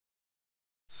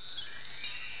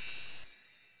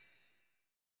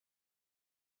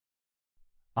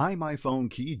iMyFone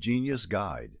KeyGenius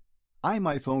Guide.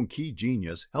 iMyFone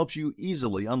KeyGenius helps you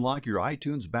easily unlock your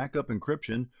iTunes backup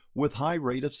encryption with high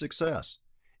rate of success.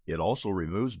 It also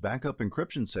removes backup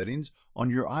encryption settings on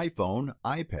your iPhone,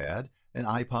 iPad, and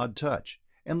iPod Touch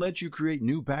and lets you create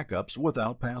new backups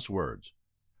without passwords.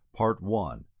 Part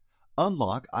 1.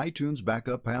 Unlock iTunes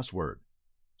backup password.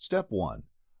 Step 1.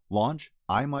 Launch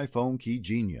iMyFone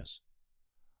KeyGenius.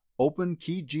 Open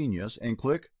KeyGenius and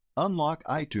click Unlock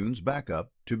iTunes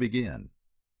Backup to begin.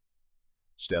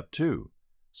 Step 2.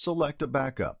 Select a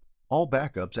backup. All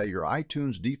backups at your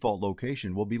iTunes default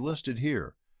location will be listed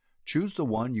here. Choose the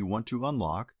one you want to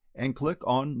unlock and click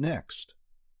on Next.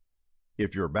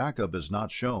 If your backup is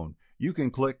not shown, you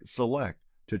can click Select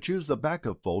to choose the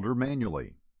backup folder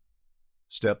manually.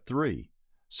 Step 3.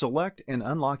 Select an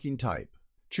unlocking type.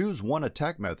 Choose one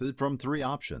attack method from 3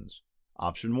 options.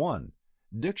 Option 1.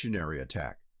 Dictionary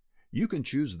attack. You can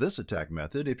choose this attack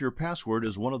method if your password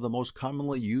is one of the most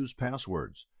commonly used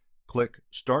passwords. Click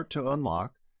Start to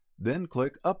unlock, then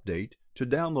click Update to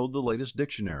download the latest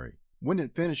dictionary. When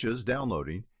it finishes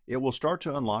downloading, it will start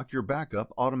to unlock your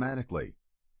backup automatically.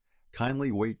 Kindly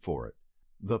wait for it.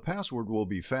 The password will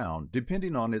be found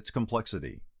depending on its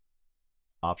complexity.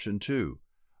 Option 2.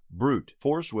 Brute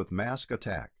Force with Mask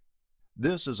Attack.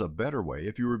 This is a better way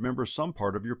if you remember some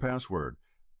part of your password,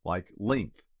 like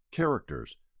length,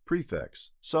 characters,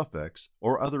 prefix, suffix,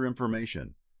 or other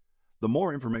information. The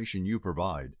more information you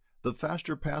provide, the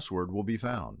faster password will be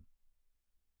found.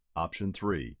 Option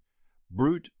 3.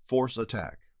 Brute Force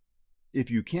Attack.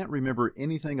 If you can't remember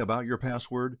anything about your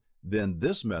password, then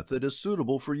this method is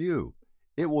suitable for you.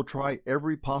 It will try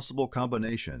every possible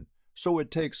combination, so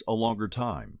it takes a longer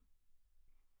time.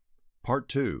 Part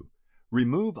 2.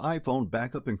 Remove iPhone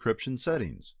backup encryption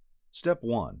settings. Step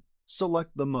 1.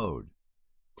 Select the mode.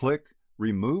 Click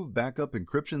Remove Backup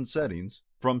Encryption Settings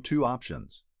from 2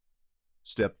 options.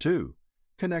 Step 2.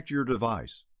 Connect your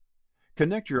device.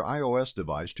 Connect your iOS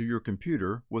device to your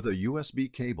computer with a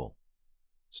USB cable.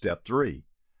 Step 3.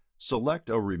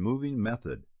 Select a removing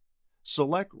method.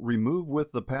 Select Remove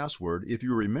with the password if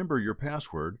you remember your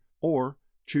password, or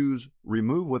choose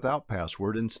Remove without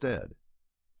password instead.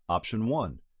 Option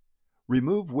 1.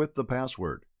 Remove with the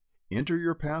password. Enter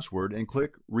your password and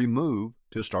click Remove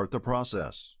to start the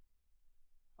process.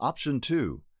 Option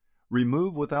 2.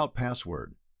 Remove without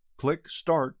password. Click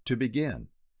Start to begin.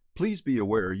 Please be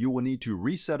aware you will need to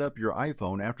reset up your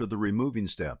iPhone after the removing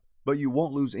step, but you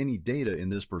won't lose any data in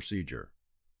this procedure.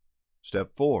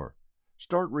 Step 4.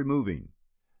 Start removing.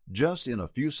 Just in a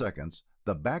few seconds,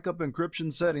 the backup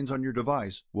encryption settings on your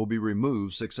device will be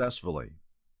removed successfully.